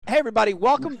everybody.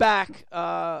 Welcome back.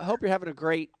 Hope you're having a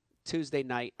great Tuesday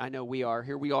night. I know we are.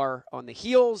 Here we are on the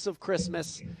heels of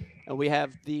Christmas, and we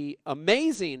have the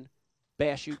amazing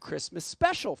Bash U Christmas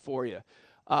special for you.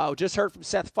 Just heard from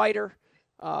Seth Feider.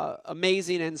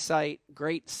 Amazing insight.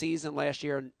 Great season last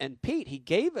year. And Pete, he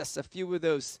gave us a few of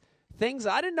those things.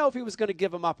 I didn't know if he was going to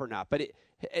give them up or not, but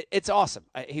it's awesome.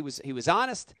 He was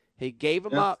honest. He gave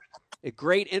them up.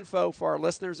 Great info for our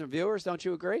listeners and viewers. Don't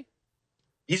you agree?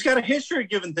 He's got a history of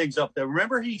giving things up there.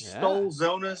 Remember he stole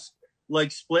Zona's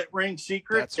split ring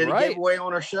secret that he gave away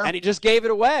on our show? And he just gave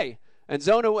it away. And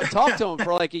Zona went and talked to him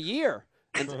for like a year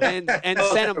and sent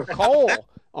him coal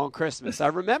on Christmas. I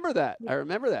remember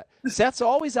that. Seth's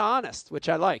always honest, which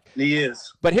I like. He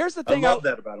is. But here's the thing. I love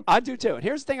that about him. I do too. And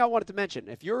here's the thing I wanted to mention.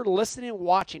 If you're listening and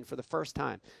watching for the first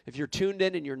time, if you're tuned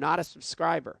in and you're not a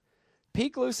subscriber,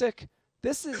 Pete Gluszek,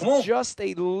 this is just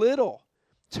a little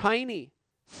tiny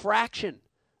fraction,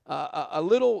 a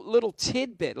little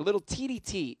tidbit, a little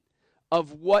teeny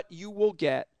of what you will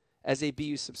get as a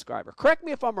BU subscriber. Correct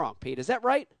me if I'm wrong, Pete. Is that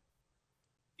right?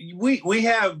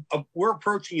 We're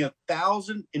approaching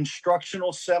 1,000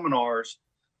 instructional seminars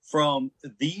from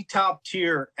the top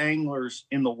tier anglers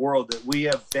in the world that we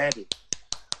have vetted.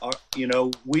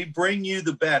 We bring you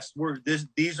the best.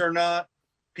 These are not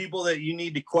people that you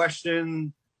need to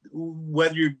question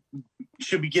whether you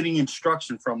should be getting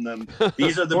instruction from them.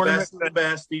 These are the best of the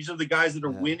best. These are the guys that are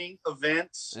winning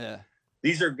events. Yeah.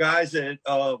 These are guys that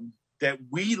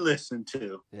we listen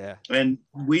to. Yeah. And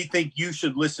we think you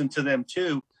should listen to them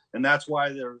too. And that's why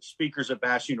they're speakers at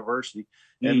Bash University.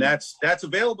 And that's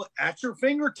available at your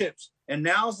fingertips. And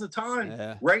now's the time.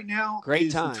 Yeah. Right now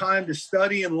is the time to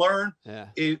study and learn. Yeah.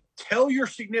 Tell your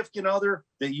significant other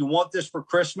that you want this for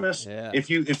Christmas. Yeah. If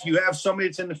you have somebody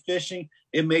that's into fishing,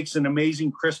 it makes an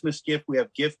amazing Christmas gift. We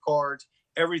have gift cards.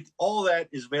 All that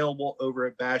is available over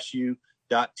at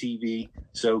bashu.tv.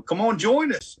 So come on,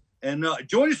 join us. And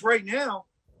join us right now.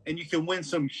 And you can win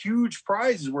some huge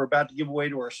prizes we're about to give away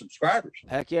to our subscribers.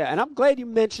 Heck yeah. And I'm glad you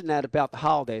mentioned that about the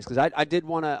holidays, because I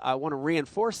want to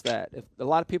reinforce that. If a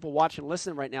lot of people watching and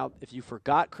listening right now, if you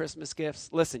forgot Christmas gifts,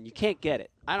 listen, you can't get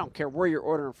it. I don't care where you're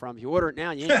ordering from. If you order it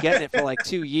now, you ain't getting it for like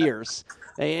 2 years.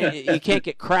 You can't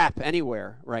get crap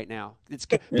anywhere right now. It's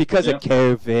because of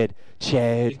COVID.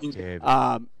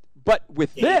 But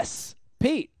with this,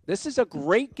 Pete, this is a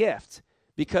great gift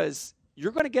because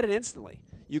you're going to get it instantly.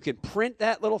 You can print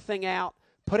that little thing out,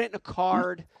 put it in a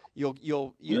card. You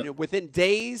know, within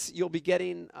days you'll be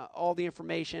getting all the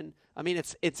information. I mean,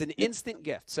 it's an instant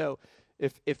gift. So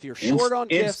if you're short on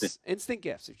gifts, instant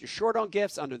gifts. If you're short on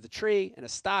gifts under the tree and a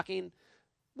stocking,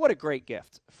 what a great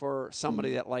gift for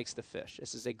somebody that likes to fish.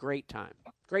 This is a great time.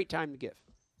 Great time to give.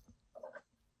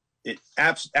 It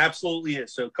absolutely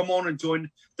is. So come on and join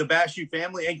the Bash U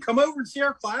family and come over and see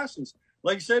our classes.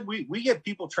 Like I said, we get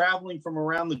people traveling from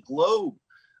around the globe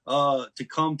to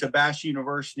come to Bash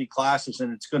University classes,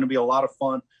 and it's going to be a lot of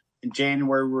fun. In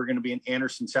January, we're going to be in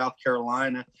Anderson, South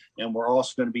Carolina, and we're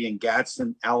also going to be in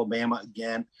Gadsden, Alabama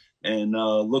again, and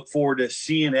look forward to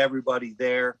seeing everybody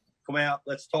there. Come out,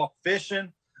 let's talk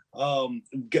fishing.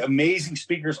 Amazing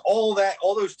speakers, all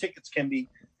those tickets can be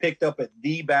picked up at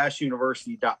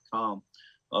thebashuniversity.com.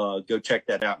 Go check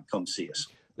that out and come see us.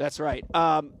 That's right.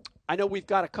 I know we've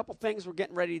got a couple things we're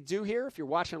getting ready to do here. If you're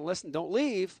watching and listening, don't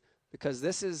leave, because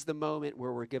this is the moment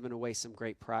where we're giving away some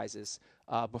great prizes.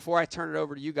 Before I turn it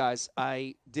over to you guys,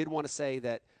 I did want to say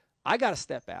that I got to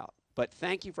step out, but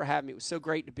thank you for having me. It was so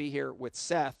great to be here with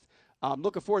Seth.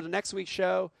 Looking forward to next week's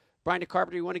show. Brian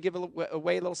DeCarpenter, you want to give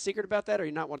away a little secret about that, or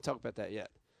you not want to talk about that yet?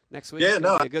 Next week, it's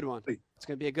going to be a good one. It's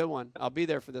going to be a good one. I'll be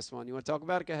there for this one. You want to talk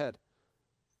about it? Go ahead.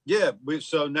 Yeah,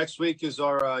 so next week is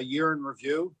our year in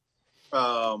review.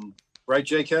 Right,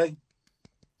 JK?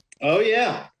 Oh,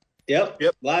 yeah. Yep.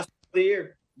 Last of the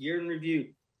year in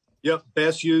review. Yep,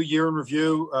 Bash U year in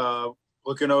review.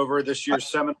 Looking over this year's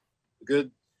seminar,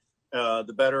 good,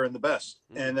 the better, and the best.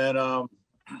 And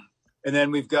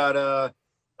then we've got a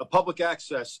public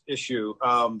access issue.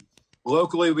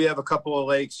 Locally, we have a couple of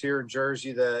lakes here in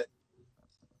Jersey that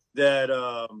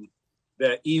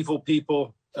evil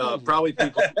people, probably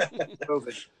people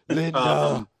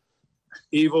COVID.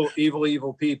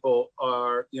 Evil people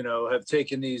are, have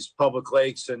taken these public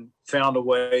lakes and found a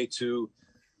way to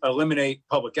eliminate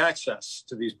public access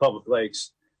to these public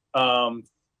lakes. And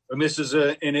this is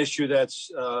an issue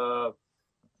that's,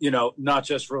 not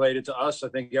just related to us. I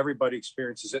think everybody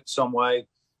experiences it some way.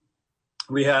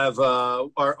 We have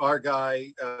our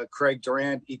guy, Craig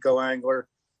Durant, Eco Angler,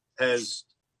 has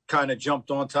kind of jumped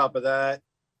on top of that.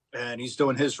 And he's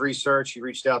doing his research. He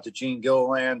reached out to Gene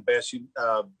Gilliland,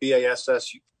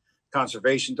 BASS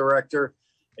Conservation Director,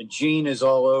 and Gene is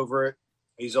all over it.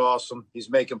 He's awesome. He's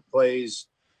making plays,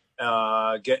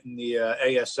 getting the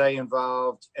ASA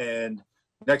involved, and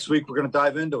next week we're going to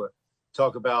dive into it.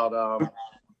 Talk about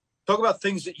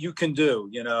things that you can do.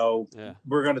 You know,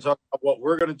 we're going to talk about what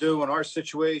we're going to do in our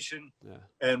situation,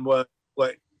 and what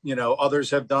others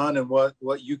have done, and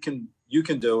what you can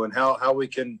do, and how we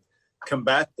can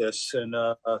combat this and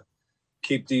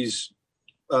keep these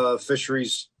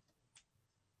fisheries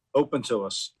open to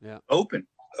us.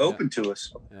 Open to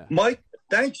us. Mike,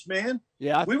 thanks, man.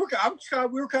 We were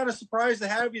kind of surprised to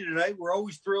have you tonight. We're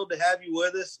always thrilled to have you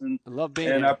with us, and I love being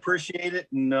here. I appreciate it,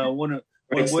 and want to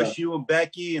wish you and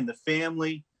Becky and the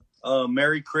family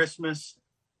Merry Christmas.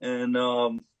 And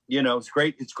it's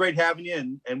great having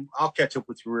you, and I'll catch up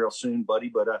with you real soon, buddy.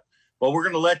 But we're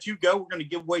going to let you go. We're going to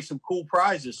give away some cool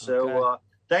prizes. So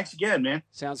thanks again, man.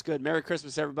 Sounds good. Merry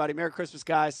Christmas, everybody. Merry Christmas,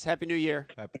 guys. Happy New Year.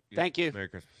 Thank you. Merry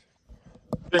Christmas.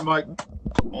 Hey, Mike.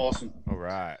 Awesome. All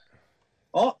right.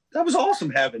 Oh, that was awesome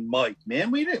having Mike,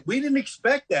 man. We didn't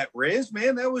expect that, Riz,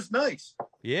 man. That was nice.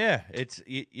 Yeah,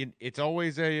 it's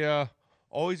always a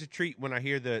treat when I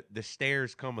hear the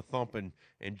stairs come a thumping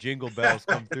and jingle bells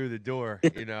come through the door.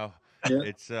 You know,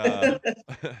 it's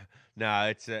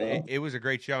it was a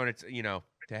great show, and it's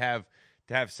to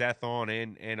have Seth on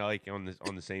and like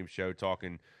on the same show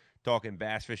talking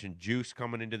bass fishing juice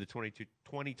coming into the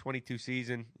 2022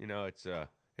 season. You know, it's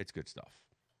good stuff.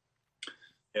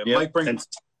 Yeah, Mike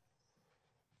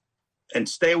and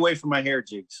stay away from my hair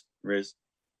jigs, Riz.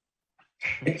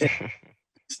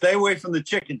 Stay away from the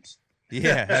chickens.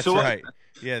 Yeah, that's right.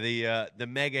 Yeah, the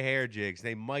mega hair jigs,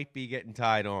 they might be getting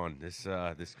tied on this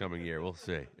coming year. We'll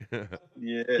see.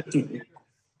 Yeah.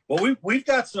 Well, we've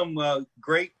got some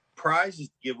great prizes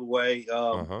to give away.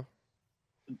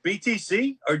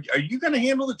 BTC, are you going to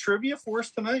handle the trivia for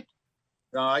us tonight?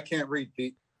 No, I can't read,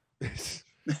 Pete.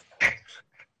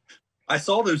 I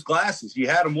saw those glasses. You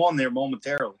had them on there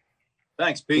momentarily.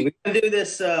 Thanks, Pete. We gonna do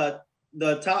this the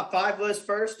top 5 list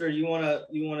first, or you wanna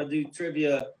do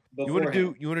trivia before?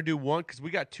 You wanna do one, because we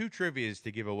got 2 trivias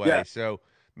to give away. Yeah. So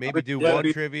maybe do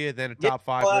one trivia, then a top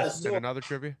 5 list, and another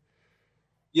trivia.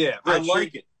 Yeah, I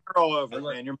like it. You're all over,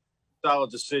 man. You're making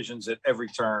solid decisions at every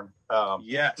turn.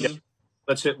 Yes. Yeah.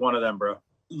 Let's hit one of them, bro.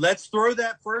 Let's throw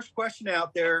that first question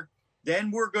out there.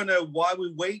 Then we're going to, while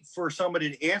we wait for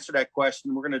somebody to answer that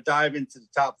question, we're going to dive into the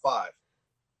top 5.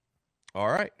 All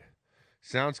right.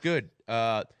 Sounds good.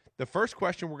 The first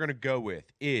question we're going to go with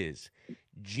is,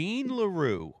 Gene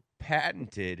LaRue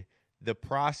patented the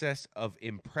process of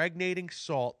impregnating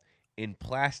salt in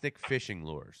plastic fishing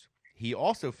lures. He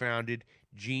also founded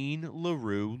Gene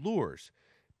LaRue Lures.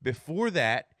 Before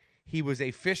that, he was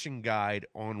a fishing guide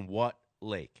on what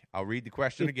lake? I'll read the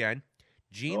question again.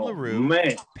 Gene LaRue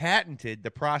patented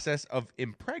the process of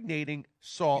impregnating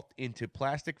salt into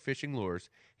plastic fishing lures.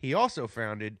 He also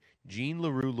founded Gene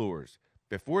LaRue Lures.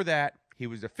 Before that, he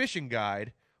was a fishing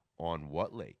guide on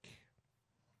what lake?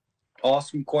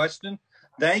 Awesome question.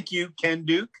 Thank you, Ken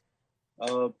Duke.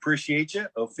 Appreciate you.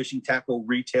 Of fishing tackle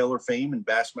retailer fame and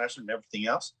Bassmaster and everything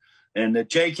else. And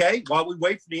JK, while we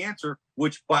wait for the answer,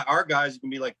 which by our guys is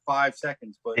going to be like 5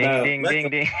 seconds. But ding.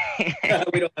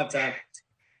 We don't have time.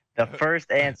 The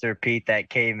first answer, Pete, that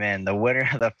came in, the winner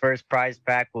of the first prize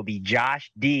pack will be Josh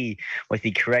D with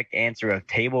the correct answer of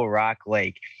Table Rock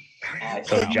Lake.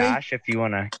 So, Josh, if you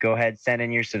want to go ahead and send in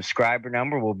your subscriber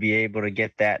number, we'll be able to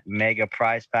get that mega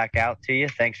prize pack out to you.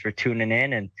 Thanks for tuning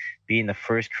in and being the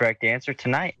first correct answer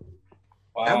tonight.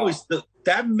 Wow.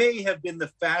 That may have been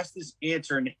the fastest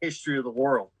answer in the history of the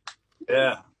world.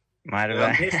 Yeah. Might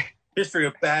have been. History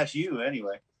of Bass U,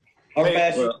 anyway. I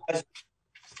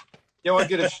want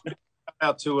to get a shout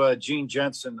out to Gene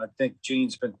Jensen. I think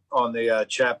Gene's been on the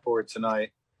chat board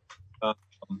tonight.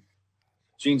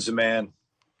 Gene's the man.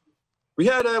 We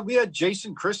had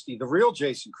Jason Christie, the real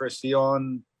Jason Christie,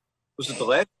 on. Was it the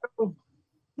last show?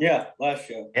 Yeah, last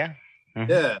show. Yeah.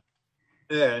 Mm-hmm. Yeah.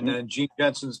 And then Gene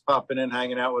Jensen's popping in,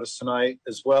 hanging out with us tonight,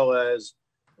 as well as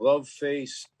Love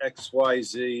Face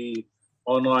XYZ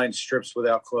online strips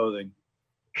without clothing.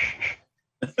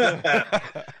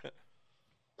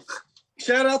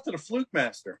 Shout out to the Fluke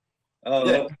Master.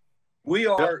 We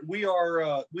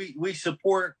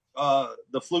support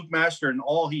the Fluke Master and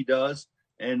all he does,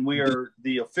 and we are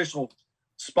the official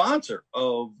sponsor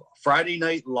of Friday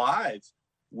Night Live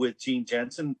with Gene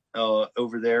Jensen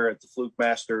over there at the Fluke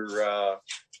Master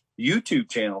YouTube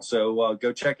channel. So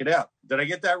go check it out. Did I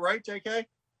get that right, JK?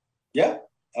 Yeah.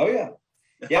 Oh yeah.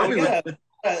 Yeah, we gotta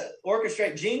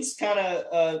orchestrate. Gene's kind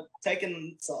of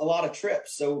taking a lot of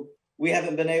trips, so we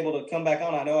haven't been able to come back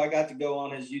on. I know I got to go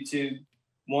on his YouTube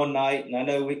one night, and I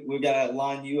know we got to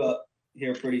line you up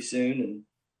here pretty soon. And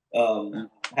having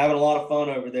a lot of fun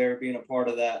over there, being a part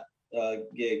of that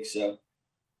gig. So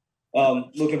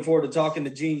looking forward to talking to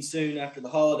Gene soon after the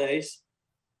holidays.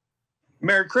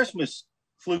 Merry Christmas,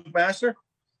 Fluke Master.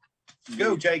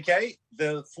 Go, JK.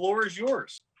 The floor is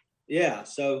yours. Yeah.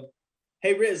 So,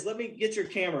 hey, Riz, let me get your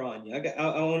camera on you.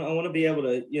 I want to be able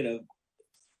to,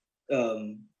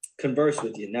 converse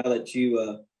with you now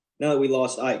that we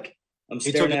lost Ike. I'm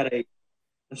staring at a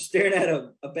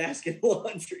basket of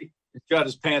laundry. He's got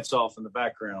his pants off in the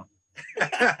background.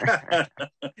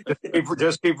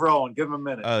 just keep rolling. Give him a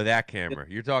minute. Oh, that camera.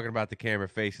 You're talking about the camera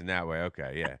facing that way.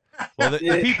 Okay, yeah. Well, the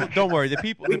people, don't worry.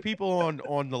 The people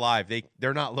on the live,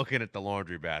 they're not looking at the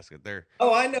laundry basket.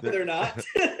 I know they're not.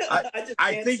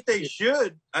 I think they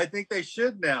should. I think they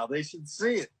should now. They should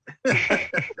see it.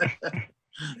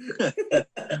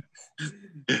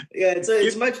 Yeah,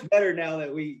 it's much better now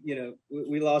that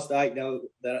we lost Ike. Now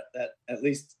that at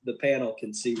least the panel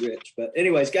can see Rich. But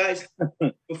anyways, guys,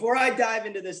 before I dive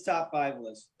into this top 5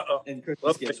 list and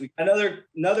Christmas gifts, we got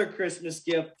another Christmas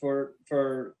gift for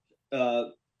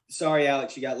sorry,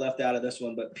 Alex, you got left out of this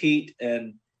one, but Pete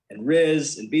and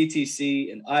Riz and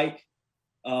BTC and Ike.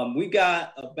 We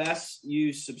got a best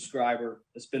used subscriber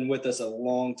that's been with us a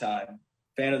long time,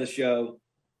 fan of the show,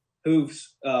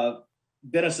 who's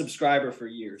been a subscriber for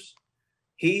years.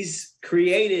 He's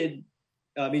created,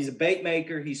 he's a bait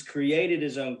maker. He's created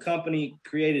his own company,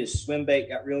 created his swim bait,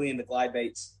 got really into glide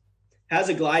baits. Has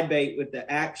a glide bait with the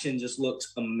action, just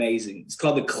looks amazing. It's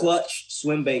called the Clutch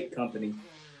Swim Bait Company.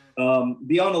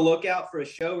 Be on the lookout for a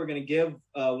show. We're going to give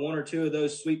 1 or 2 of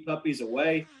those sweet puppies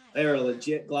away. They are a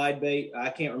legit glide bait. I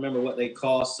can't remember what they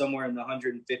cost, somewhere in the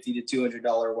 $150 to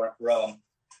 $200 realm.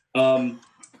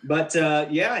 But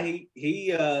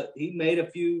he made a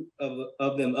few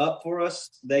of them up for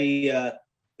us. The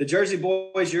Jersey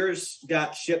Boys, yours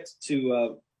got shipped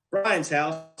to Brian's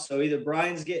house. So either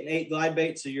Brian's getting 8 glide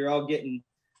baits, or you're all getting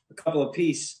a couple of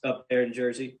piece up there in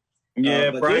Jersey.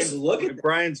 Yeah, Brian's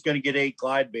going to get 8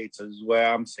 glide baits, is the way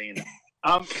I'm seeing it.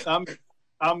 I'm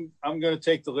going to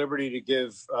take the liberty to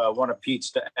give one of Pete's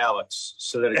to Alex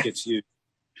so that it gets used.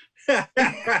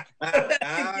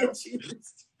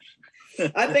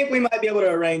 I think we might be able to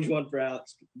arrange one for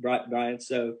Alex, Brian.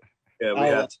 So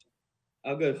yeah,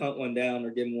 I'll go hunt one down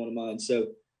or give him one of mine. So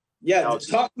yeah,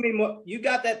 talk to me more. You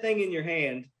got that thing in your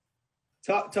hand.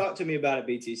 Talk to me about it,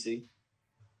 BTC.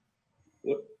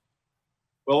 What?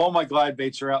 Well, all my glide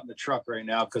baits are out in the truck right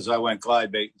now because I went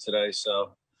glide baiting today.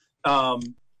 So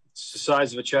it's the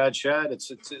size of a Chad shad. It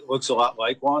looks a lot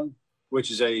like one, which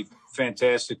is a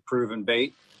fantastic proven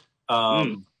bait.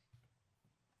 But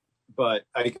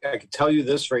I can tell you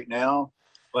this right now,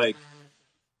 like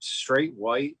straight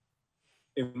white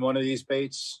in one of these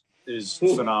baits is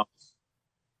phenomenal.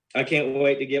 I can't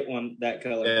wait to get one that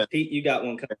color. Yeah. Pete, you got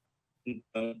one coming.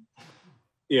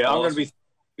 Yeah, awesome. I'm going to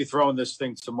be throwing this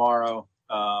thing tomorrow.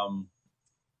 No,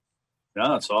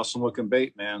 it's awesome looking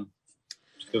bait, man.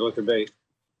 It's good looking bait.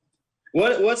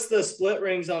 What's the split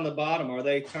rings on the bottom? Are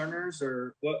they turners,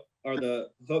 or what are the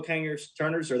hook hangers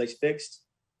turners? Are they fixed?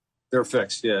 They're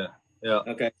fixed, yeah. Yeah.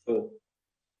 Okay, cool.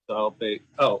 So bait.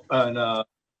 Oh, and I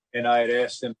had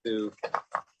asked him to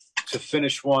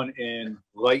finish one in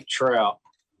light trout,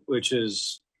 which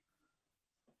is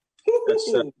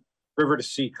that's river to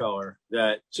sea color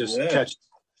that just catches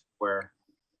where.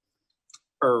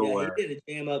 Yeah, he did a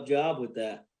damn up job with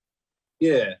that.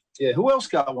 Yeah. Who else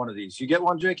got one of these? You get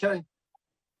one, JK?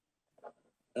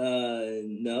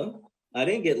 No, I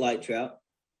didn't get light trout.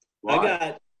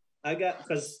 Why? I got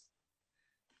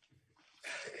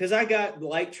because I got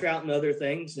light trout and other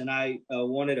things, and I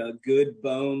wanted a good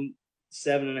bone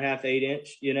 7.5, 8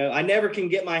 inch. I never can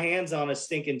get my hands on a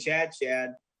stinking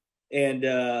Chad, and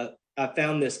I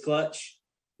found this Clutch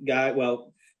guy.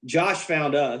 Well, Josh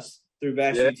found us through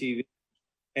Bash TV.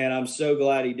 And I'm so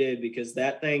glad he did, because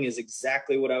that thing is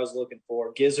exactly what I was looking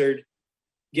for. Gizzard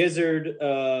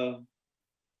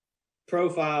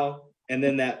profile, and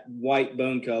then that white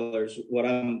bone color is what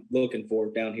I'm looking for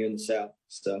down here in the South.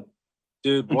 So,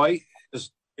 dude, white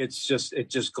it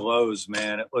just glows,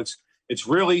 man. It's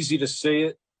real easy to see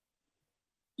it.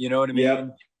 You know what I mean?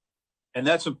 Yep. And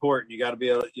that's important. You got to be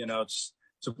able, it's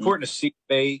important to see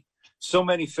bait. So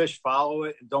many fish follow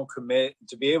it and don't commit.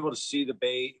 To be able to see the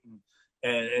bait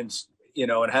and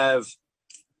have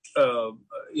a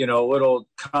little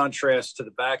contrast to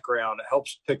the background, it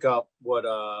helps pick up what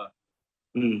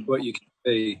you can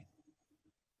see.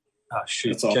 Oh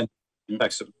shoot! They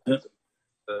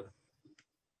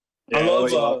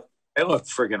look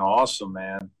freaking awesome,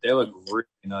 man. They look really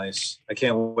nice. I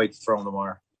can't wait to throw them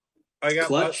tomorrow.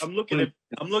 I'm looking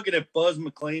at Buzz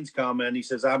McLean's comment. He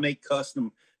says, "I make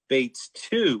custom baits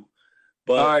too.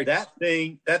 But All right. that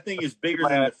thing is bigger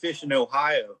than the fish in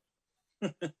Ohio.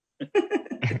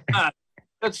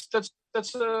 That's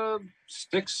a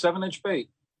 6-7 inch bait.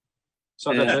 It's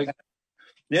not that big.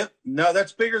 Yep. No,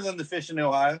 that's bigger than the fish in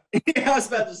Ohio. I was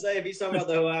about to say, if he's talking about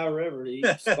the Ohio River,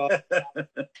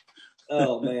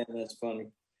 oh man, that's funny.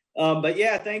 But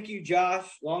yeah, thank you, Josh,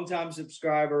 longtime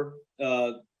subscriber,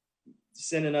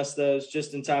 sending us those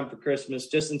just in time for Christmas,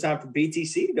 just in time for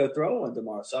BTC to go throw one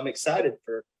tomorrow. So I'm excited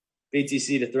for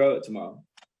BTC to throw it tomorrow.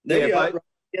 There you go,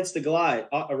 against the Glide,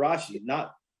 Arashi,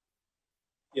 not.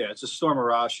 Yeah, it's a Storm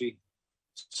Arashi.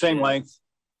 Same length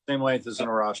as an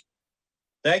Arashi.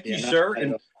 Thank you, sir.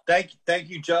 And thank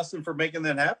you, Justin, for making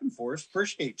that happen for us.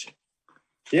 Appreciate you.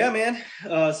 Yeah, man.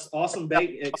 Awesome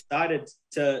bait. Excited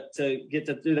to get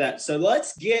to do that. So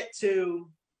let's get to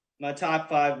my top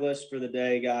 5 list for the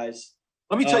day, guys.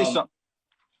 Let me tell you something.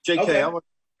 JK, okay.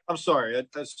 I'm sorry. I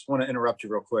just want to interrupt you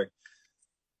real quick.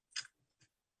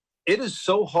 It is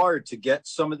so hard to get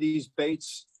some of these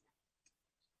baits,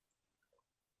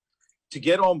 to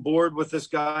get on board with this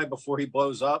guy before he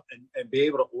blows up and be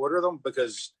able to order them,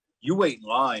 because you wait in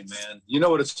line, man. You know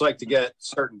what it's like to get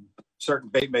certain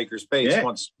bait makers baits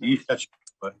once you catch,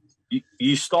 but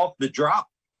you stalk the drop.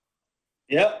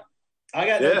 Yep. I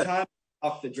got no time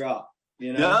off the drop,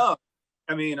 you know? No.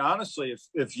 I mean, honestly,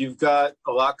 if you've got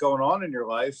a lot going on in your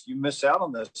life, you miss out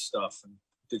on this stuff. And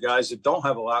the guys that don't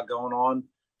have a lot going on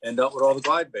end up with all the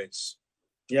glide baits.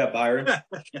 Yeah, Byron.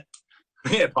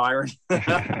 Yeah, Byron.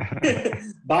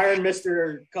 Byron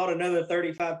caught another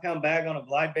 35-pound bag on a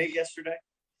glide bait yesterday.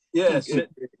 Yeah, sitting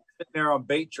there on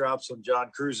bait drops on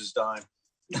John Cruz's dime.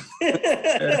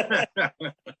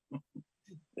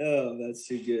 Oh, that's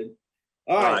too good.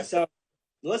 All right, so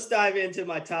let's dive into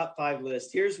my top 5 list.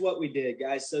 Here's what we did,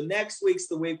 guys. So next week's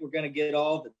the week we're going to get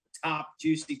all the top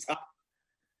juicy, top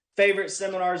favorite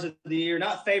seminars of the year.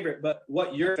 Not favorite, but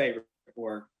what your favorite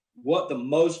were. What the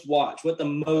most watched, what the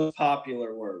most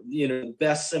popular were, you know, the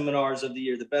best seminars of the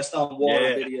year, the best on water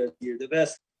videos of the year, the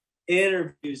best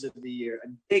interviews of the year.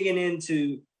 I'm digging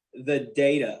into the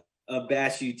data of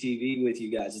Bass U TV with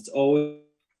you guys. It's always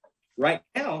right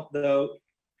now, though,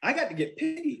 I got to get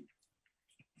picky.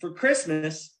 For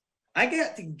Christmas, I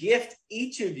got to gift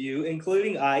each of you,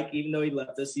 including Ike, even though he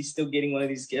left us, he's still getting one of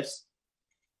these gifts,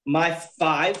 my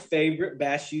 5 favorite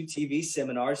Bass U TV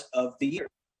seminars of the year.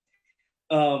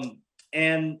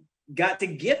 And got to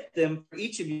gift them for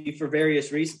each of you for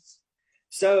various reasons.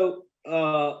 So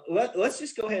let's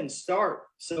just go ahead and start.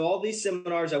 So all these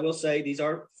seminars, I will say, these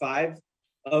are 5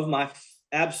 of my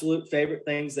absolute favorite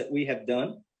things that we have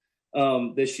done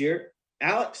this year.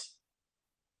 Alex,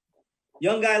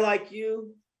 young guy like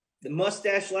you, the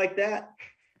mustache like that,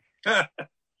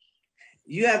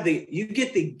 you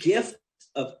get the gift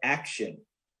of action.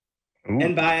 Ooh.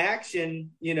 And by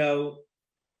action, you know,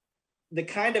 the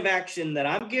kind of action that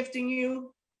I'm gifting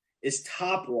you is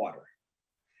top water.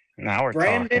 Now we're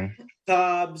Brandon talking.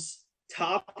 Cobb's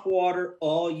top water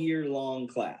all year long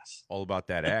class. All about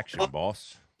that action,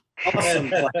 boss. Awesome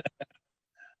class.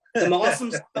 Some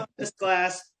awesome stuff in this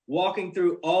class, walking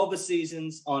through all the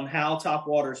seasons on how top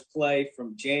waters play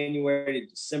from January to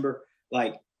December,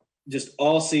 like just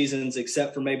all seasons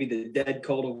except for maybe the dead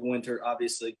cold of winter,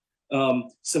 obviously.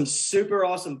 Some super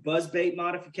awesome buzzbait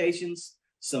modifications,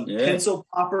 some pencil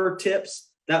popper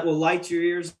tips that will light your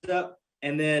ears up,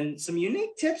 and then some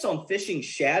unique tips on fishing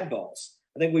shad balls.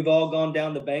 I think we've all gone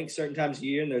down the bank certain times of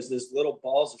year, and there's this little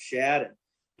balls of shad, and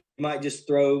you might just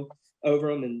throw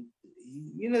over them. And,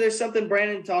 you know, there's something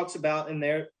Brandon talks about in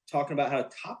there, talking about how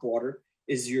top water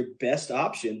is your best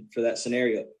option for that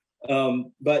scenario.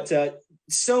 But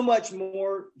so much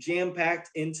more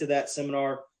jam-packed into that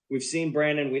seminar. We've seen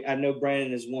Brandon. I know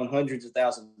Brandon has won hundreds of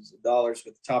thousands of dollars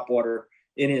with top water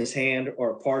in his hand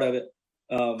or a part of it.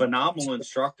 Phenomenal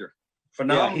instructor.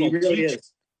 Phenomenal. Yeah, he really teacher.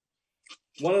 is.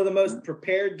 One of the most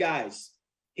prepared guys.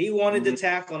 He wanted to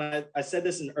tackle, and I said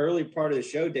this in the early part of the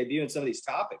show, debuting some of these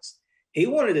topics. He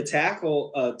wanted to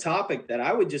tackle a topic that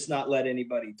I would just not let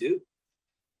anybody do.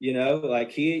 You know,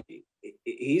 like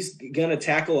he's going to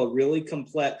tackle a really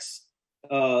complex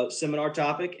seminar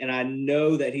topic, and I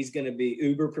know that he's going to be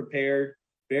uber prepared,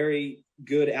 very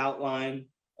good outline.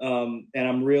 And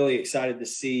I'm really excited to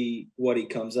see what he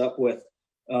comes up with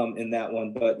in that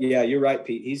one. But yeah, you're right,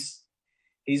 Pete.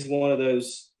 He's one of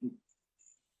those.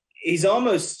 He's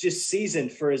almost just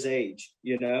seasoned for his age.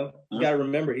 You know, you got to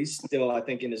remember he's still, I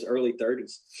think, in his early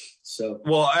 30s. So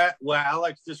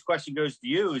Alex, this question goes to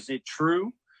you. Is it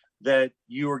true that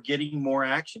you are getting more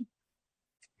action?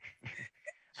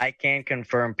 I can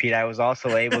confirm, Pete. I was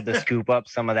also able to scoop up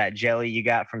some of that jelly you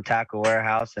got from Taco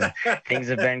Warehouse, and things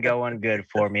have been going good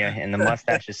for me. And the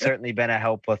mustache has certainly been a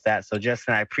help with that. So,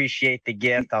 Justin, I appreciate the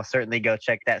gift. I'll certainly go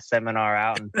check that seminar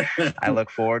out, and I look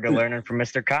forward to learning from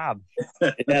Mr. Cobb.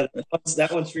 Yeah,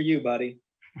 that one's for you, buddy.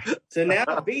 So now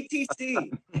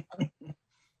BTC.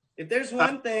 If there's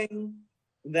one thing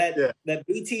that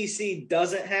BTC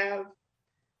doesn't have,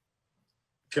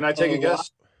 can I take a guess?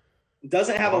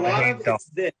 Doesn't have a lot of, it's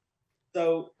this.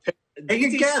 So take a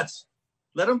guess.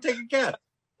 Let them take a guess.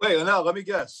 Wait, no, let me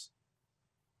guess.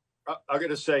 I'm going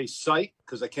to say sight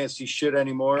because I can't see shit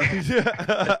anymore.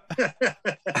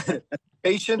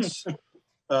 Patience.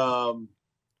 I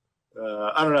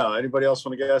don't know. Anybody else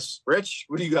want to guess? Rich,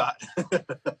 what do you got?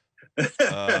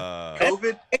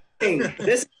 COVID.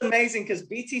 This is amazing because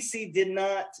BTC did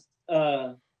not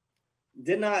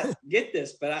get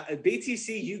this, but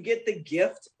BTC, you get the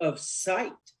gift of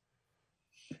sight.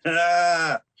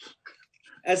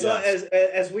 As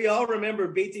we all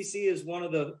remember, BTC is one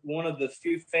of the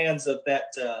few fans of that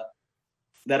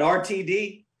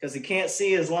RTD because he can't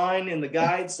see his line in the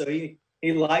guide, so he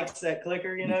likes that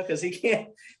clicker, because he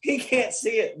can't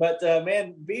see it. But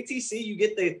man, BTC, you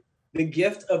get the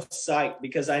gift of sight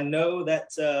because I know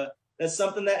that. That's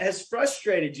something that has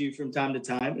frustrated you from time to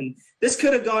time. And this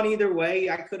could have gone either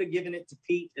way. I could have given it to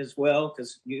Pete as well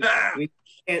because we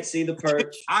can't see the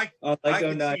perch. I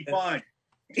can see fine.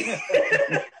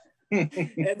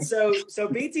 And so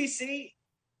BTC,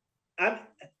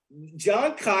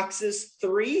 John Cox's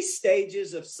 3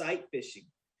 stages of sight fishing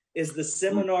is the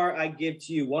seminar I give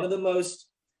to you. One of the most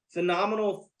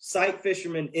phenomenal sight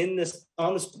fishermen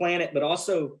on this planet, but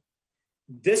also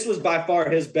this was by far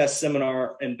his best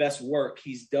seminar and best work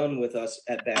he's done with us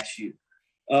at Bass U.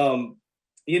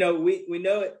 We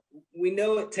know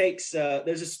it takes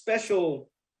there's a special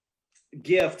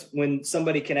gift when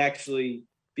somebody can actually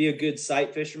be a good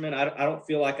sight fisherman. I don't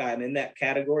feel like I'm in that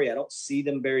category. I don't see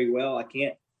them very well. I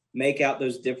can't make out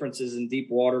those differences in deep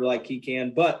water like he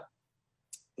can. But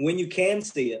when you can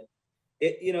see it,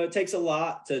 it takes a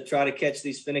lot to try to catch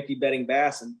these finicky bedding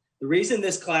bass. And the reason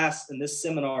this class and this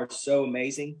seminar is so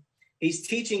amazing, he's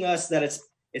teaching us that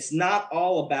it's not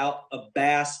all about a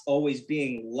bass always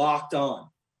being locked on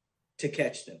to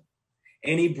catch them.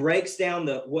 And he breaks down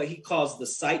what he calls the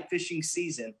sight fishing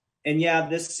season. And yeah,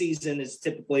 this season is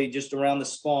typically just around the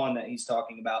spawn that he's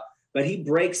talking about, but he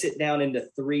breaks it down into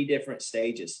 3 different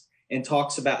stages and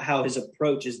talks about how his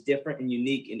approach is different and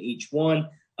unique in each one.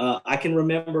 I can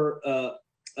remember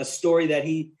a story that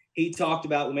he talked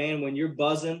about, man, when you're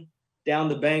buzzing down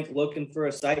the bank looking for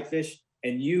a sight fish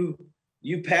and you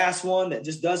pass one that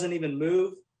just doesn't even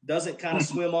move, doesn't kind of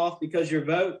swim off because your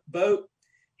boat,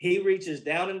 he reaches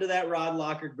down into that rod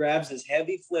locker, grabs his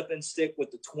heavy flipping stick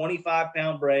with the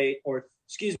 25-pound braid,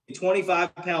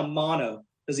 25-pound mono,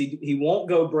 because he won't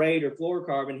go braid or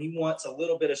fluorocarbon. He wants a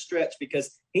little bit of stretch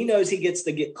because he knows he gets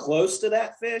to get close to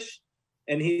that fish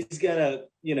and he's gonna,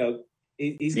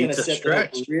 he's gonna set the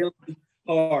hook really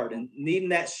hard, and needing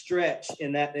that stretch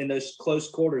in those close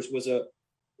quarters was a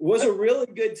really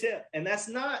good tip. And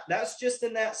that's just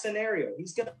in that scenario.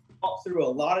 He's going to walk through a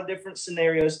lot of different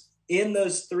scenarios in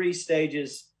those 3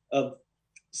 stages of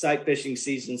sight fishing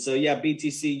season. So yeah,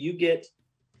 BTC, you get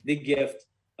the gift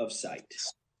of sight.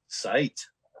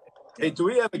 Hey, do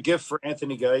we have a gift for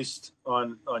Anthony Geist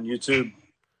on YouTube?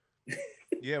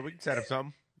 Yeah, we can set up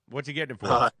something. What's he getting it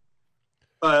for?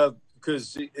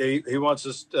 Because he wants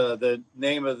us the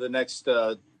name of the next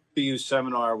BU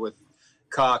seminar with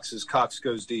Cox is Cox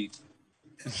Goes Deep.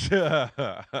 And,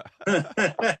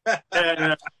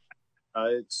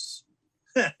 it's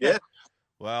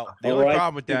well, the only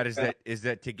problem with that is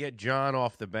that to get John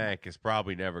off the bank is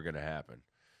probably never going to happen.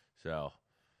 So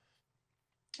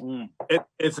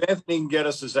if Anthony can get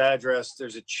us his address,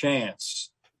 there's a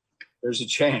chance.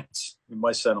 We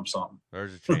might send him something.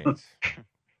 There's a chance.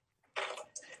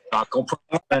 Not gonna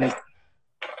promise.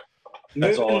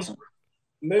 That's awesome.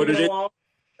 Moving along.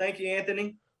 Thank you,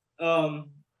 Anthony.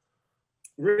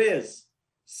 Riz,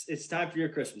 it's time for your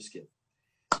Christmas gift.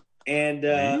 And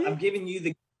I'm giving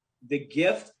you the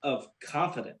gift of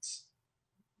confidence.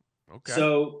 Okay.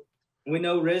 So we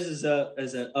know Riz is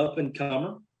an up and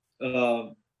comer,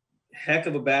 heck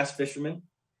of a bass fisherman.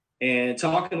 And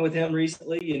talking with him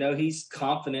recently, he's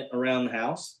confident around the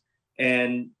house,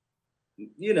 and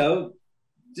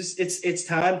just it's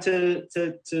time to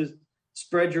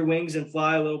spread your wings and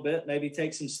fly a little bit. Maybe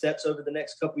take some steps over the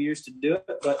next couple of years to do it.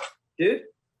 But dude,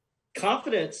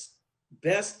 confidence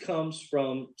best comes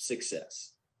from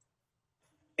success,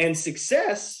 and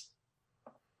success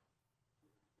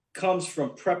comes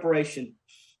from preparation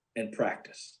and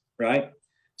practice, right?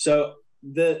 So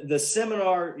the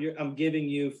seminar I'm giving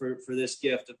you for this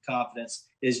gift of confidence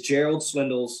is Gerald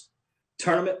Swindle's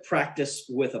Tournament Practice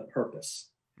with a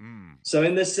Purpose. So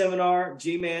in this seminar,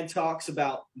 G-Man talks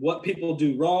about what people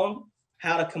do wrong,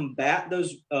 how to combat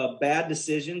those bad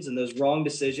decisions and those wrong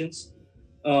decisions.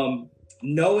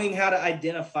 Knowing how to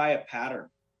identify a pattern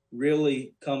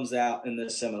really comes out in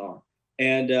this seminar.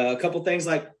 And a couple things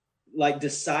like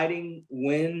deciding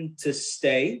when to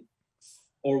stay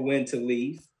or when to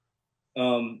leave,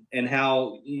 and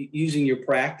how using your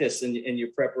practice and your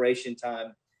preparation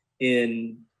time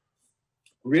in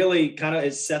really kind of,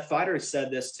 as Seth Feider has said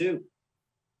this too,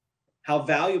 how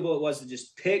valuable it was to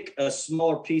just pick a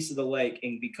smaller piece of the lake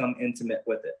and become intimate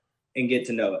with it and get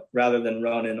to know it rather than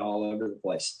running all over the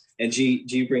place. And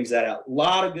G brings that out. A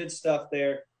lot of good stuff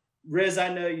there. Riz,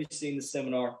 I know you've seen the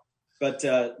seminar, but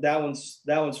that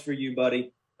one's for you,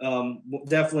 buddy.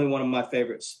 Definitely one of my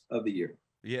favorites of the year.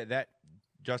 Yeah,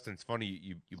 Justin, it's funny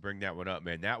you bring that one up,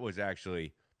 man. That was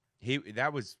actually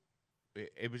it was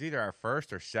either our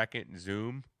first or second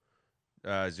Zoom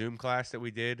class that we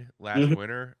did last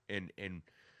winter, and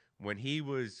when he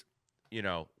was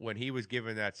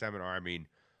giving that seminar, I mean,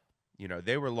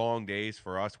 they were long days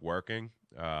for us working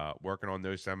on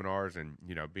those seminars and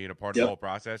being a part of the whole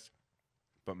process.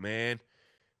 But man,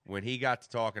 when he got to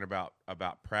talking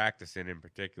about practicing in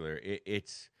particular,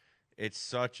 it's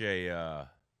such a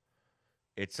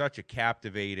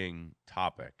captivating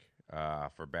topic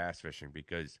for bass fishing,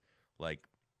 because like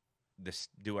this,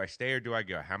 do I stay or do I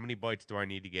go? How many bites do I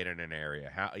need to get in an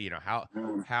area?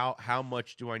 How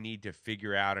much do I need to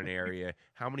figure out an area?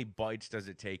 How many bites does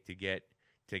it take to get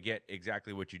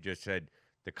exactly what you just said,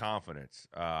 the confidence?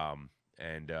 Yeah,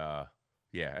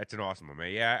 it's an awesome one,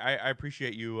 man. Yeah, I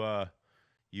appreciate you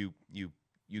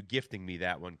gifting me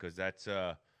that one, because that's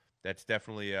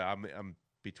definitely I'm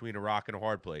between a rock and a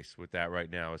hard place with that right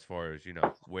now, as far as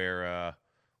where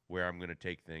I'm going to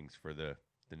take things for the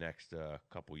next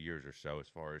couple years or so, as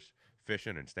far as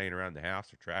fishing and staying around the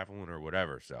house or traveling or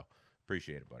whatever. So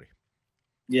appreciate it, buddy.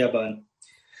 Yeah, bud.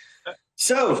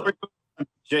 So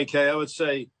JK, I would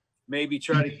say maybe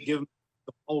try to give him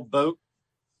the old boat,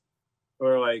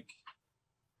 or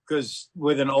because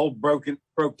with an old broke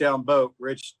down boat,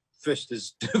 Rich fished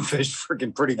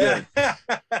freaking pretty good.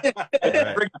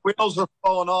 Freaking wheels were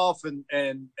falling off and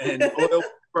oil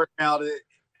burning out,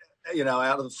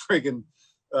 out of the friggin'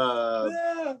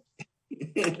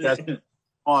 that's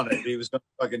on it. He was going to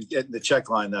fucking get in the check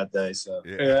line that day. So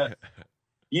yeah.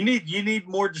 You need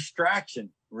more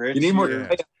distraction, Rich. You need more.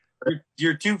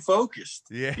 You're too focused.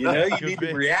 Yeah, you need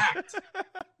to react.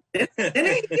 Didn't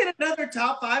he get another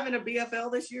top 5 in a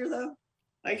BFL this year though?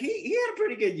 Like he had a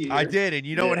pretty good year. I did, and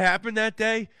you know what happened that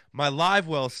day? My live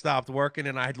well stopped working,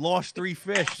 and I had lost 3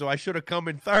 fish, so I should have come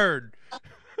in third.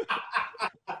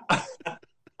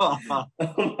 Oh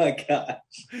my gosh!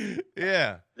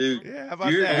 Yeah, dude. Yeah, how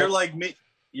about that? You're like me.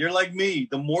 You're like me.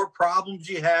 The more problems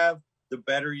you have, the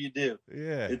better you do.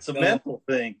 Yeah, it's a mental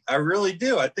thing. I really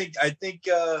do. I think.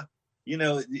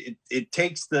 It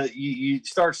takes you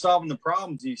start solving the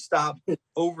problems. You stop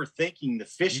overthinking the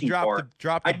fishing part.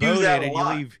 Drop the boat in, and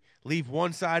you leave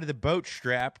one side of the boat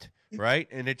strapped, right?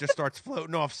 And it just starts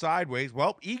floating off sideways.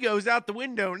 Well, ego's out the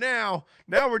window now.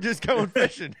 Now we're just going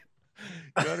fishing.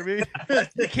 You know what I mean?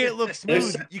 You can't look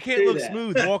smooth. You can't look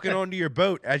smooth walking onto your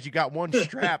boat as you got one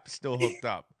strap still hooked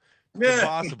up. It's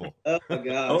impossible. Oh my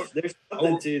gosh! There's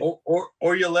something to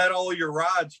or you let all your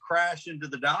rods crash into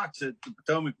the docks at the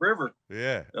Potomac River.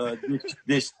 Yeah.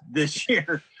 This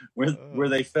year, where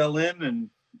they fell in and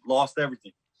lost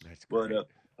everything. That's great.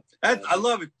 But I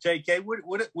love it, JK.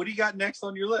 What do you got next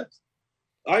on your list?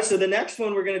 All right, so the next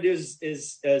one we're gonna do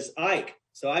is Ike.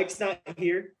 So Ike's not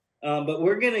here, but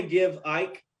we're gonna give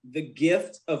Ike the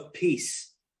gift of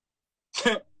peace.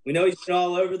 We know he's been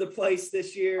all over the place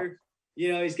this year.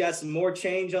 He's got some more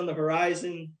change on the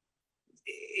horizon.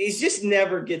 He just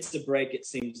never gets a break, it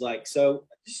seems like. So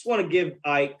I just want to give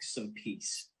Ike some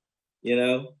peace,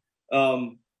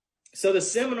 So the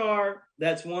seminar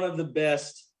that's one of the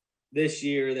best this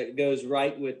year that goes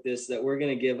right with this that we're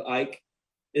going to give Ike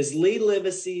is Lee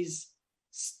Livesey's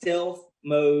Stealth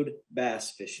Mode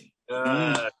Bass Fishing.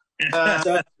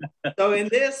 So in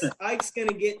this, Ike's going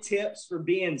to get tips for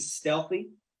being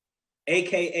stealthy,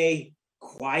 a.k.a.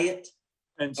 quiet,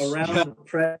 around the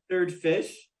pressured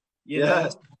fish, how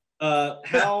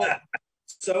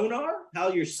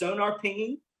your sonar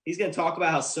pinging. He's going to talk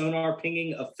about how sonar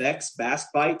pinging affects bass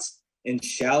bites in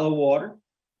shallow water.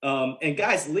 And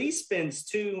guys, Lee spends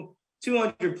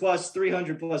 200 plus,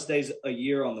 300 plus days a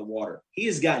year on the water. He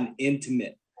has gotten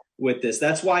intimate with this.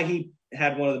 That's why he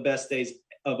had one of the best days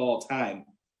of all time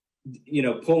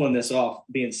pulling this off,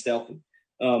 being stealthy.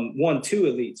 Won 2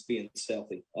 elites being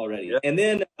stealthy already. Yep. And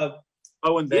then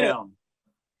going down.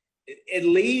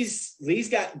 Lee's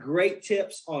got great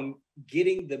tips on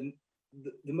getting the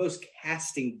most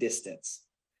casting distance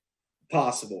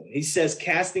possible. He says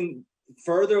casting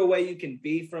further away you can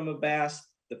be from a bass,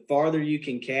 the farther you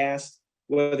can cast,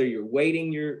 whether you're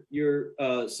weighting your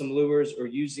some lures or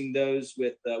using those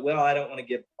with I don't want to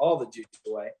give all the juice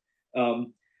away.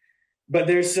 But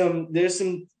there's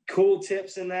some cool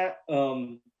tips in that.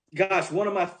 Gosh, one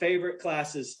of my favorite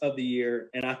classes of the year,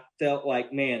 and I felt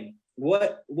like, man,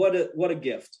 what a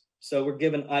gift. So we're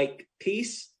giving Ike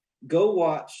peace. Go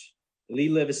watch Lee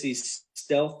Livesey's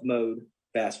Stealth Mode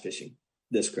Bass Fishing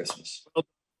this Christmas.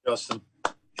 Justin.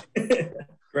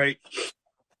 Great.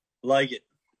 Like it.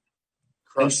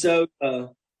 And so,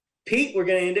 Pete, we're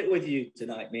going to end it with you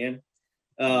tonight, man.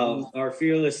 Our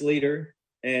fearless leader.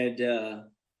 And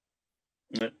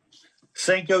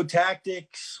Senko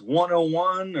Tactics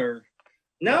 101 or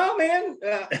no, man,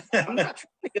 I'm not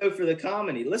trying to go for the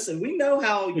comedy. Listen, we know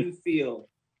how you feel.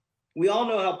 We all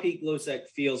know how Pete Glosek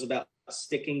feels about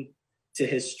sticking to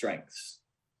his strengths.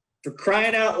 For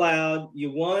crying out loud,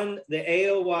 you won the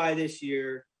AOY this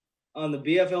year on the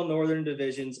BFL Northern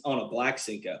Divisions on a black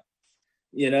Senko.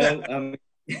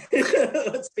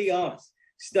 Let's be honest.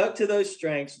 Stuck to those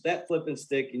strengths, that flipping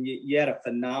stick, and you had a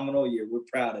phenomenal year. We're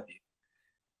proud of you.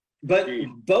 But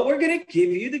we're going to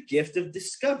give you the gift of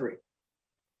discovery.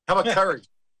 How about courage?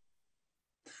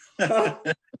 Can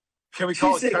we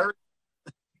call it courage?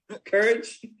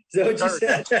 Courage? Is that what you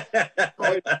said?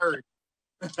 Courage.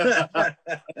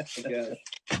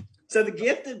 So the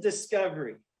gift of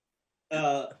discovery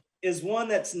is one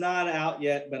that's not out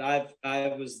yet, but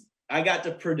I got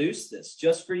to produce this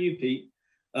just for you, Pete.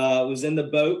 Was in the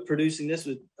boat producing this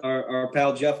with our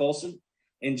pal Jeff Olson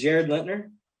and Jared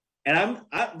Lintner. And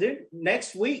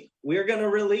next week we're going to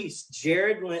release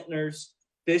Jared Lintner's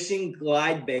Fishing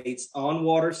Glide Baits on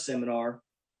Water seminar.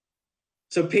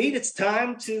 So Pete, it's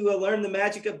time to learn the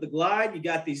magic of the glide. You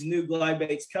got these new glide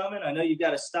baits coming. I know you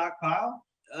got a stockpile.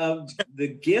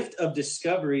 The gift of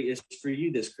discovery is for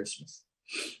you this Christmas.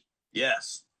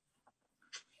 Yes.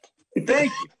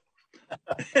 Thank you.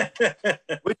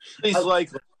 Which is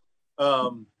likely.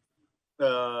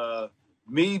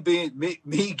 Me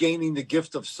gaining the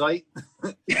gift of sight,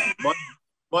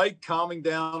 Mike calming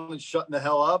down and shutting the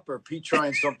hell up, or Pete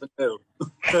trying something new.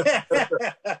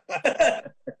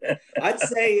 I'd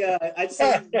say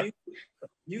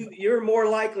you're more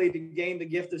likely to gain the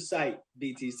gift of sight,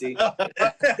 BTC.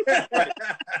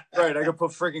 Right, I can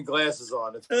put freaking glasses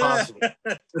on. It's possible.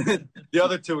 The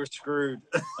other two are screwed.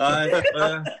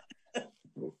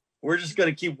 We're just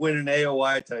gonna keep winning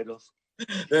AOY titles.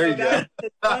 There you go.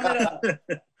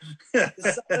 To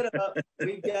sum it up,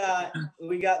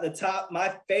 we got the top.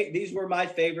 These were my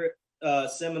favorite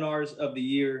seminars of the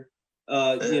year.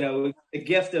 The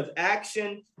gift of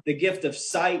action, the gift of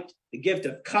sight, the gift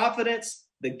of confidence,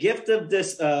 the gift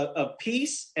of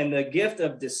peace, and the gift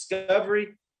of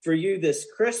discovery for you this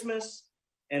Christmas.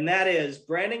 And that is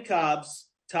Brandon Cobb's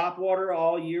Top Water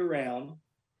All Year Round,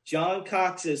 John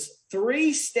Cox's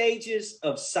 3 Stages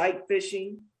of Sight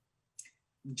Fishing,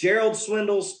 Gerald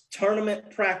Swindle's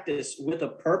Tournament Practice with a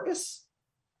Purpose,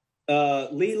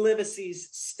 Lee Livesey's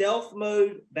Stealth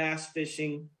Mode Bass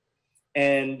Fishing,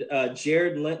 and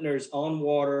Jared Lintner's On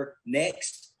Water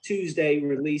next Tuesday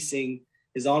releasing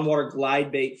his On Water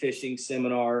Glide Bait Fishing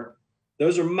Seminar.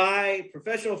 Those are my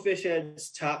Professional Fish Head's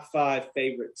top 5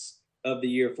 favorites of the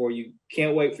year for you.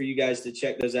 Can't wait for you guys to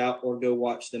check those out or go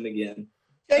watch them again.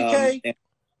 KK,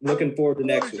 looking forward to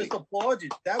next week. Just applaud you.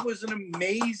 That was an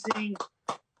amazing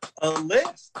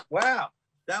list. Wow.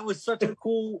 That was such a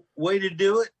cool way to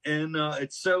do it. And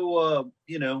it's so,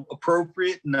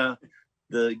 appropriate in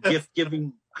the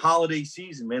gift-giving holiday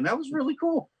season, man. That was really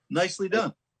cool. Nicely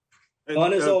done.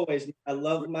 Fun as always. I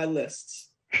love my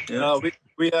lists. Yeah.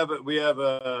 We have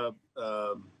a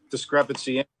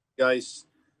discrepancy. Guys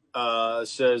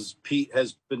says Pete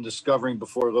has been discovering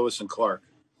before Lewis and Clark.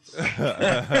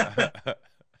 The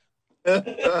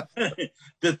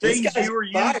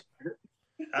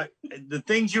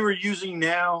things you were using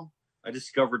now, I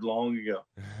discovered long ago.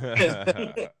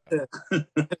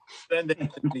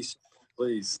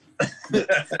 Please.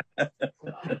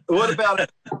 What about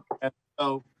it?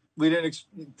 Oh, we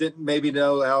didn't maybe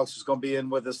know Alex was going to be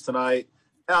in with us tonight.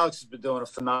 Alex has been doing a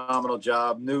phenomenal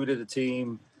job, new to the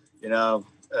team,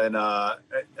 and I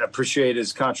appreciate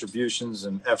his contributions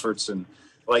and efforts and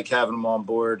like having him on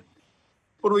board.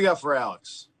 What do we got for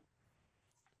Alex?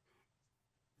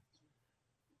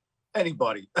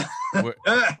 Anybody?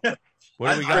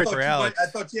 What do we got for Alex? I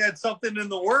thought you had something in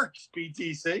the works,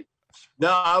 BTC. No,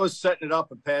 I was setting it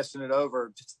up and passing it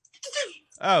over.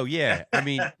 Oh yeah, I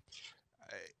mean,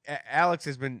 Alex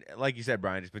has been, like you said,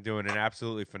 Brian, has been doing an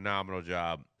absolutely phenomenal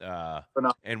job.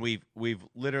 And we've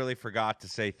literally forgot to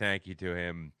say thank you to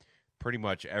him pretty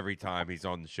much every time he's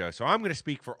on the show. So I'm going to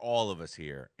speak for all of us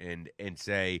here and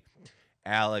say,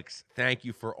 Alex, thank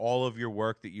you for all of your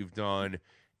work that you've done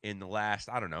in the last,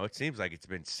 I don't know, it seems like it's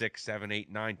been 6, 7,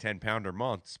 8, 9, 10 pounder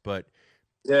months, but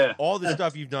Yeah. all the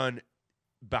stuff you've done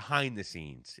behind the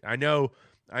scenes. I know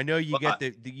you get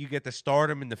the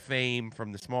stardom and the fame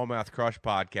from the Smallmouth Crush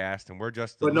podcast, and we're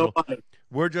just the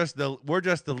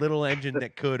the little engine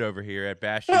that could over here at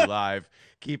Bash U Live,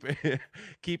 keeping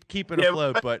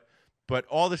afloat. But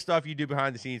all the stuff you do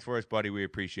behind the scenes for us, buddy, we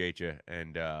appreciate you.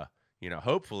 And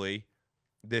hopefully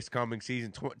this coming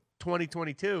season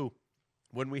 2022,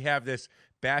 when we have this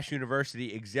Bash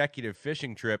University executive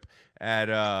fishing trip at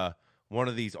one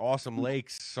of these awesome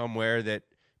lakes somewhere that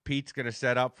Pete's going to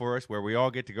set up for us, where we all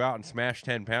get to go out and smash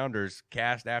 10 pounders,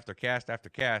 cast after cast after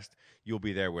cast, you'll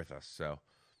be there with us. So,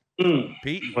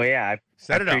 Pete, well, yeah,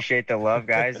 I appreciate the love,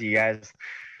 guys. You guys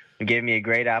gave me a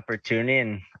great opportunity,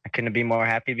 and I couldn't be more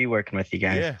happy to be working with you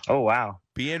guys. Yeah. Oh, wow.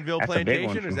 Bienville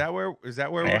Plantation, is that where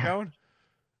we're going?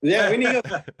 Yeah, we need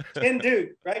a Ken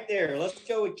Duke right there. Let's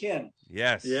go with Ken.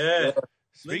 Yes. Yeah.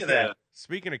 Look at that.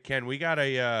 Speaking of Ken, we got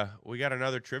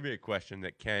another trivia question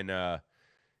that Ken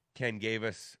gave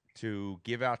us to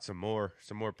give out some more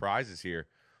prizes here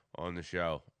on the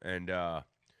show. And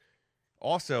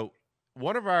also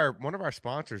one of our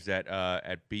sponsors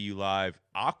at BU Live,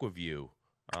 Aquaview,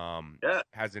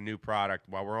 has a new product.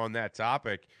 While we're on that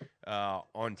topic,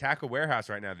 on Tackle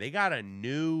Warehouse right now, they got a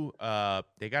new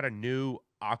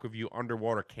Aquaview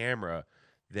underwater camera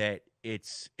that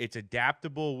it's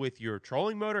adaptable with your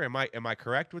trolling motor. Am I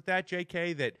correct with that,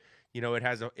 JK? That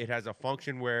it has a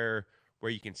function where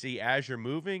you can see as you're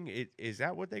moving. Is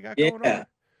that what they got going on?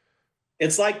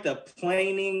 It's like the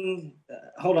planing.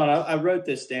 Hold on, I wrote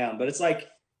this down, but it's like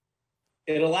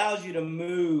it allows you to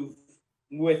move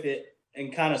with it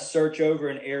and kind of search over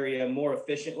an area more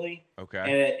efficiently. Okay. And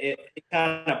it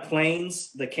kind of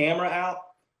planes the camera out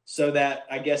so that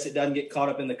I guess it doesn't get caught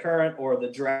up in the current or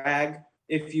the drag,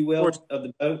 if you will, of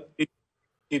the boat. It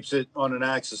keeps it on an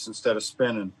axis instead of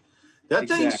spinning. That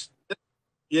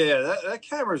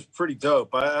camera's pretty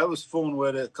dope. I was fooling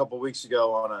with it a couple of weeks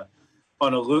ago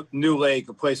on a new lake,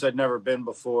 a place I'd never been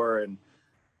before, and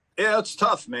yeah, it's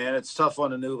tough, man. It's tough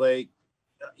on a new lake,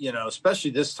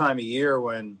 especially this time of year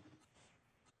when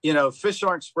fish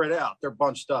aren't spread out; they're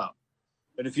bunched up,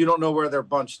 and if you don't know where they're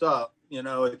bunched up, you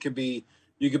could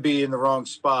be in the wrong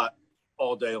spot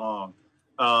all day long.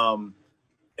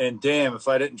 And damn, if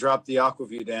I didn't drop the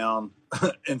Aquaview down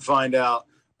and find out,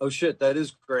 oh shit, that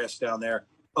is grass down there.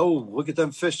 Oh, look at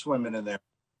them fish swimming in there.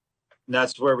 And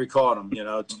that's where we caught them.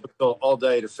 It took all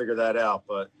day to figure that out,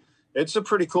 but it's a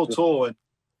pretty cool tool.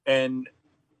 And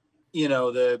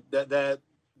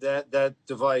that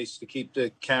device to keep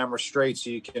the camera straight so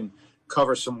you can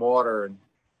cover some water, and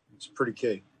it's pretty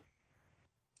key.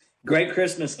 Great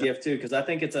Christmas gift too, because I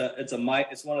think it's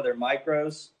one of their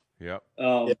micros. Yep.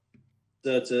 So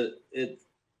it's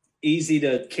easy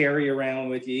to carry around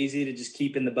with you, easy to just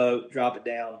keep in the boat, drop it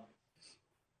down.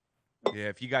 Yeah,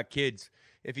 if you got kids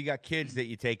that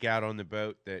you take out on the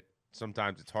boat, that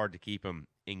sometimes it's hard to keep them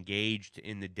engaged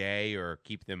in the day or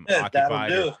keep them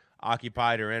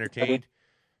occupied or entertained.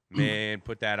 Man,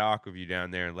 put that Aquaview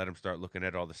down there and let them start looking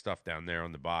at all the stuff down there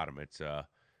on the bottom. It's a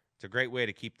great way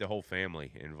to keep the whole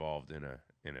family involved in a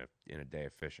day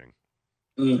of fishing.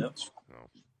 Yep. So,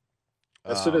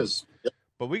 yes, it is. Yep.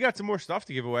 But we got some more stuff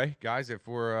to give away, guys. If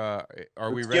are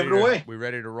we ready? Give it away. We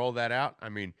ready to roll that out? I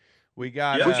mean, we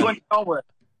got Which one you going with?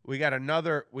 We got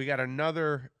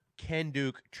another Ken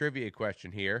Duke trivia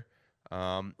question here.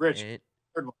 Rich,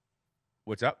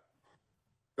 what's up?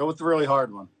 Go with the really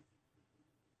hard one.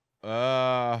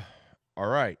 All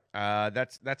right.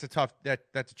 That's a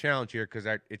challenge here because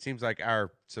it seems like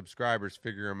our subscribers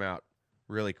figure them out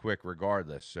really quick,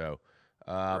 regardless. So,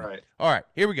 Right. All right,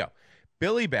 here we go.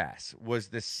 Billy bass was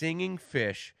the singing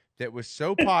fish that was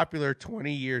so popular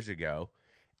 20 years ago.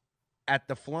 At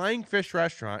the Flying Fish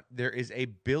Restaurant, there is a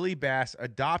Billy Bass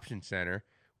adoption center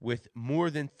with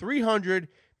more than 300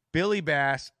 Billy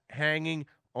bass hanging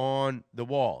on the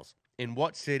walls. In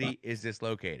what city is this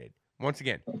located? Once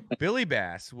again, Billy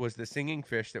bass was the singing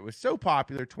fish that was so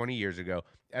popular 20 years ago.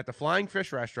 At the Flying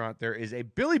Fish Restaurant, there is a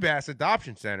Billy Bass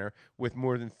adoption center with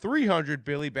more than 300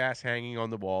 Billy bass hanging on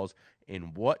the walls.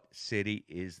 In what city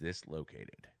is this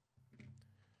located?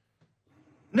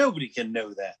 Nobody can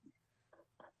know that.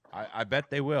 I bet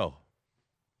they will.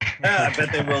 I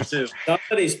bet they will too.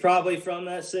 Somebody's probably from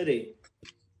that city.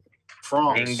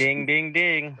 France. Ding, ding, ding,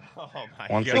 ding. Oh my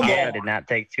Once God. again, it did not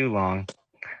take too long.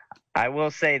 I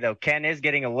will say, though, Ken is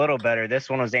getting a little better. This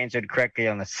one was answered correctly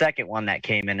on the second one that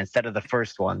came in instead of the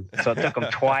first one. So it took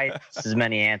him twice as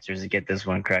many answers to get this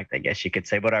one correct, I guess you could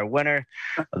say. But our winner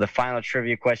of the final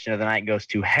trivia question of the night goes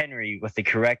to Henry with the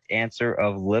correct answer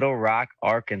of Little Rock,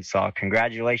 Arkansas.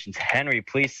 Congratulations, Henry.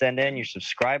 Please send in your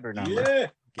subscriber number. Yeah.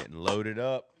 Getting loaded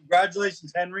up.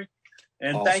 Congratulations, Henry.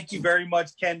 And Awesome. thank you very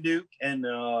much, Ken Duke.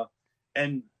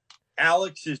 And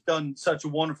Alex has done such a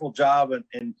wonderful job.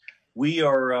 And we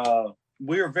are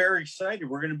very excited.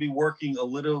 We're going to be working a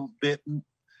little bit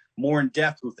more in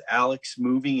depth with Alex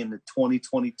moving into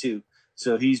 2022.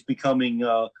 So he's becoming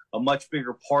a much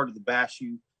bigger part of the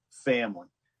BashU family,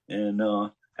 and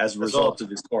as a result of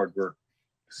his hard work.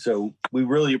 So we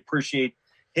really appreciate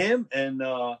him, and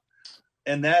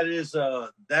that is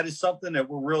something that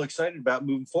we're real excited about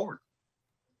moving forward.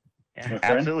 Yeah, Okay.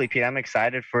 absolutely, Pete. I'm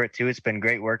excited for it too. It's been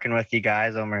great working with you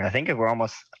guys over. I think we're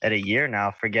almost at a year now.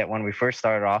 I forget when we first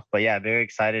started off, but yeah, very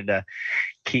excited to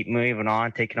keep moving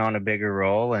on, taking on a bigger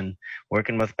role, and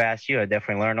working with BashU. I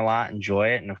definitely learn a lot,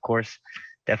 enjoy it, and of course,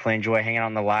 definitely enjoy hanging out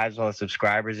on the lives with all the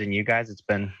subscribers and you guys. It's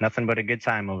been nothing but a good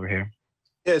time over here.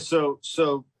 Yeah, so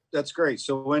that's great.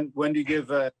 So when do you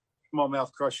give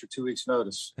Smallmouth Crusher 2 weeks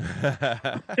notice?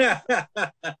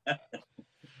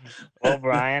 Well,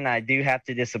 Brian, I do have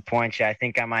to disappoint you. I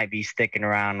think I might be sticking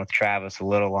around with Travis a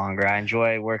little longer. I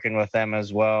enjoy working with them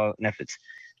as well. And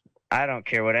I don't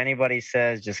care what anybody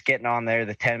says, just getting on there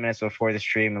the 10 minutes before the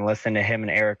stream and listening to him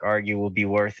and Eric argue will be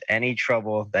worth any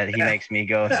trouble that he makes me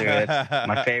go through. It's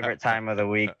my favorite time of the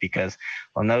week because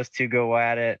when those two go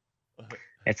at it,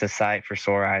 it's a sight for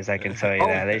sore eyes. I can tell you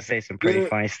that. They say some pretty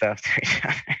funny stuff to each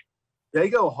other. They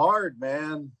go hard,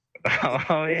 man.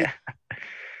 Oh, yeah.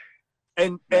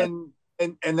 And then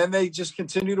they just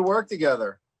continue to work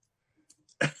together.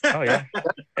 Oh, yeah. It's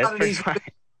Not an pretty easy funny.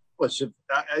 thing.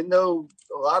 I know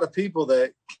a lot of people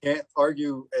that can't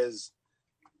argue as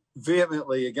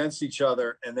vehemently against each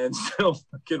other and then still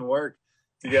can work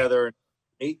together.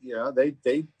 They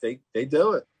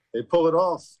do it. They pull it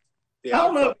off. I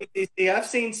don't know, BTC. I've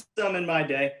seen some in my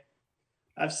day.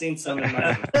 Nothing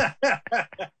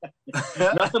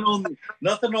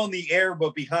on the air,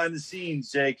 but behind the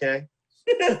scenes, JK.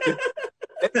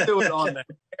 They do it on the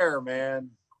air,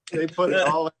 man. They put it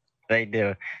all in. They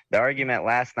do. The argument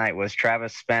last night was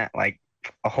Travis spent like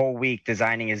a whole week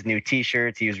designing his new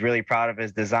T-shirts. He was really proud of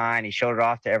his design. He showed it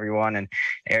off to everyone, and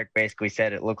Eric basically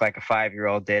said it looked like a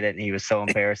 5-year-old did it, and he was so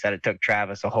embarrassed that it took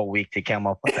Travis a whole week to come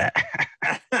up with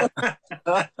that.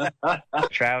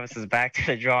 Travis is back to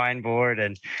the drawing board,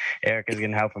 and Eric is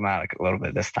going to help him out a little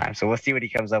bit this time. So we'll see what he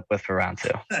comes up with for round 2.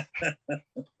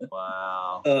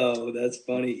 Wow. Oh, that's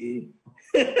funny, E.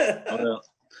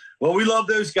 Well, we love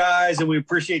those guys, and we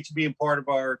appreciate you being part of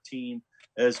our team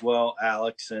as well,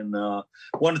 Alex. And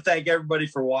want to thank everybody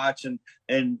for watching.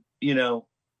 And,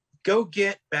 go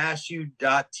get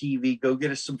bashu.tv. Go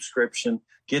get a subscription.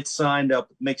 Get signed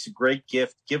up. It makes a great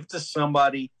gift. Give it to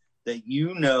somebody that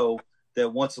you know that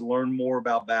wants to learn more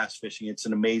about bass fishing. It's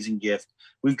an amazing gift.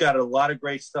 We've got a lot of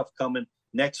great stuff coming.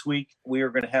 Next week, we are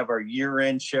going to have our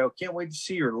year-end show. Can't wait to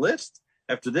see your list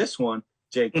after this one,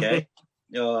 JK.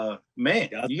 Man,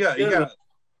 you got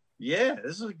yeah,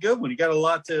 this is a good one. You got a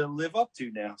lot to live up to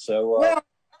now. So well,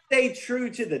 stay true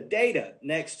to the data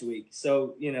next week.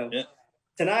 So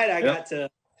tonight I got to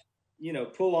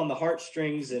pull on the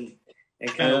heartstrings and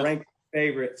kind of rank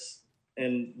favorites.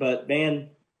 But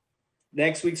man,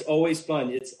 next week's always fun.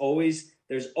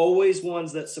 There's always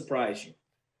ones that surprise you.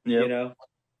 Yeah.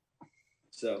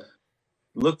 So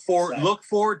look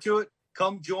forward to it.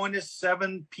 Come join us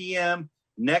 7 p.m.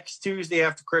 next Tuesday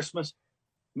after Christmas.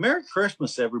 Merry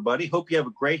Christmas, everybody. Hope you have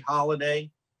a great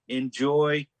holiday.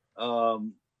 Enjoy.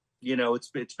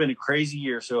 It's been a crazy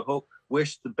year, so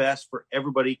wish the best for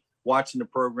everybody watching the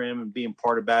program and being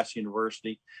part of Bass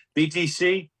University.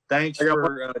 BTC, thanks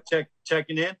for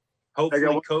checking in.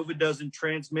 Hopefully COVID doesn't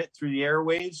transmit through the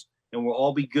airwaves and we'll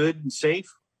all be good and safe.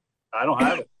 I don't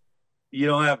have it. You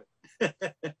don't have it.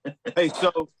 Hey,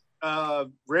 so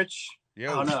Rich, Yo.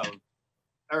 I don't know.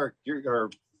 Eric,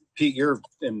 Pete, you're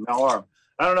in Malarm.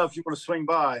 I don't know if you want to swing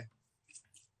by.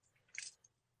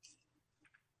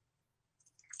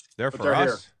 They're But for they're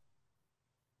us.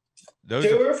 Those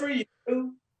two are, are for you,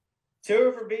 2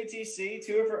 are for BTC,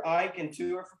 2 are for Ike, and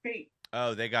 2 are for Pete.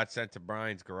 oh, they got sent to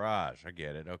Brian's garage. I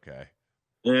get it. Okay.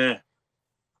 Yeah.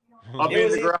 I'll be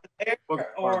in the garage. There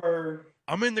or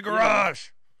I'm in the garage.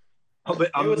 I'll be-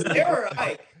 it I'm was in the there or garage.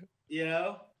 Ike,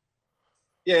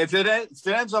 Yeah, if it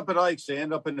ends up at Ike's, they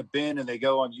end up in the bin and they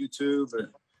go on YouTube and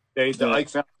the Ike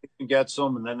Foundation gets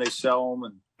them and then they sell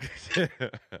them and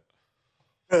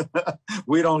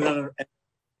we don't. All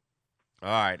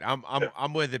right,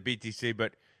 I'm with it, BTC.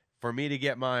 But for me to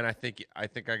get mine, I think I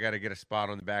got to get a spot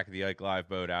on the back of the Ike Live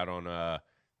boat out on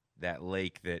that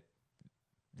lake that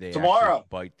they Tomorrow actually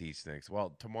bite these things.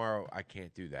 Well, tomorrow I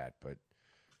can't do that, but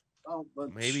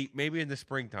but maybe in the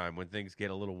springtime when things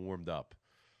get a little warmed up.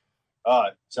 All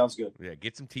right, sounds good. Yeah,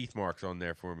 get some teeth marks on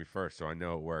there for me first, so I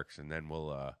know it works, and then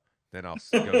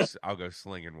I'll go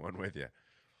slinging one with you.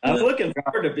 I'm looking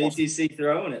forward to BTC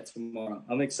throwing it tomorrow.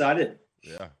 I'm excited.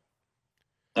 Yeah.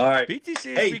 All right.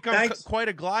 BTC has become quite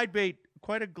a glide bait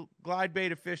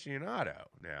aficionado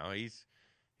now.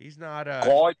 He's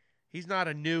not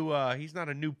a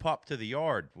new pup to the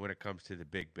yard when it comes to the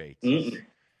big baits.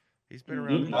 He's been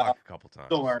around the block a couple times.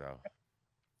 So.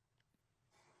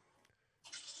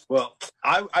 Well,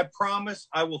 I promise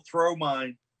I will throw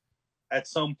mine at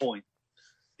some point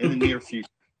in the near future.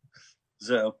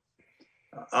 So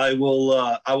I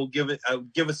will give it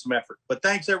some effort. But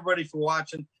thanks everybody for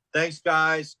watching. Thanks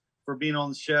guys for being on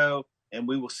the show, and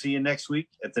we will see you next week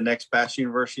at the next Bass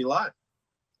University Live.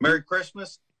 Merry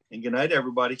Christmas and good night,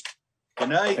 everybody. Good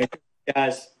night. Thank you,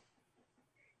 guys.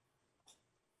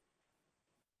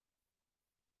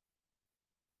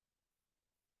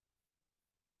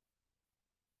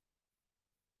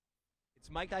 It's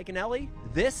Mike Iaconelli.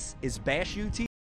 This is Bash UT.